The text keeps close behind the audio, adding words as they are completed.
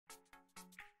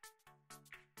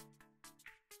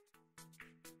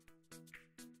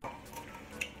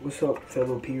What's up,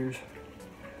 fellow peers?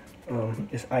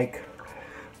 It's Ike.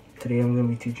 Today I'm going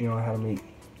to be teaching y'all how to make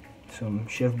some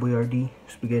Chef Boyardee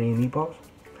spaghetti and meatballs.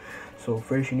 So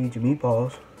first you need your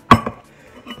meatballs,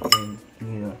 and you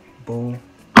need a bowl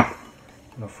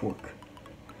and a fork.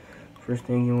 First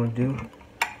thing you want to do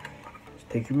is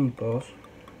take your meatballs,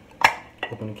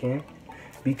 open the can.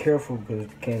 Be careful because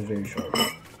the can is very sharp.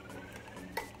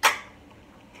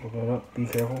 Open it up, be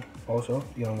careful. Also,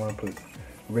 you don't want to put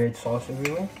red sauce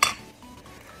everywhere.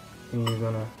 And you're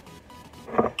gonna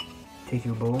take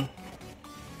your bowl,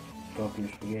 dump your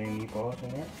spaghetti and meatballs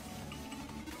in there.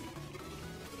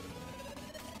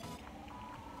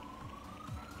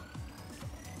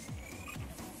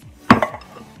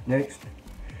 Next,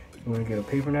 you want to get a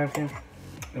paper napkin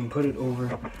and put it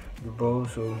over your bowl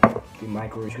so the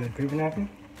microwave is paper napkin.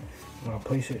 You want to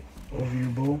place it over your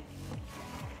bowl,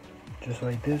 just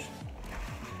like this.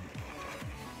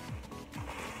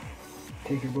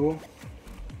 Take your bowl,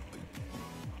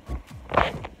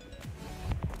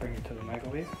 bring it to the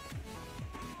microwave,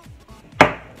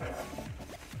 and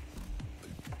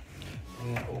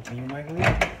then open your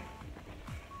microwave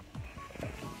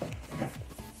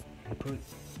and put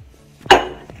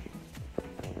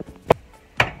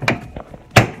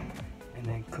and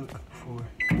then cook for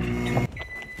 2.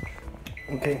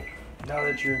 Okay, now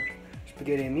that your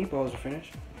spaghetti and meatballs are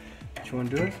finished, what you want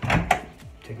to do is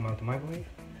take them out the microwave.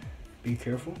 Be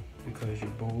careful because your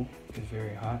bowl is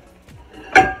very hot.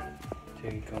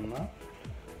 Take them out.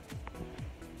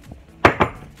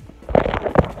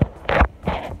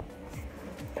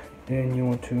 Then you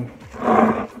want to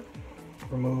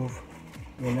remove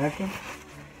your napkin.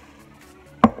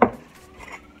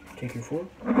 Take your fork.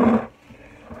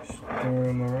 Stir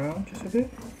them around just a bit.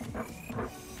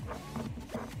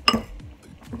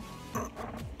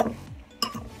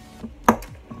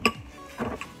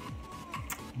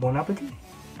 Bon appetit.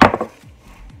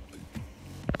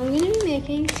 I'm going to be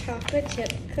making chocolate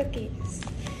chip cookies.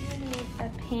 I'm going to need a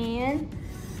pan,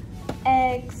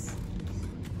 eggs,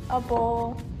 a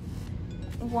bowl,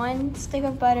 1 stick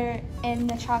of butter, and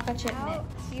the chocolate chip mix.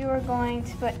 You are going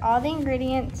to put all the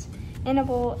ingredients in a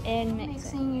bowl and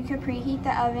mixing. You could preheat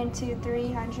the oven to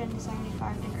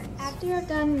 375 degrees. After you're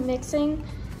done mixing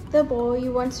the bowl,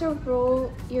 you want to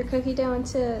roll your cookie dough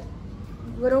into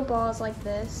little balls like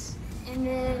this, and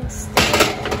then stick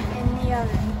it in the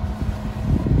oven.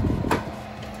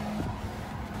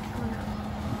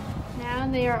 Now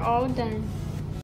they are all done.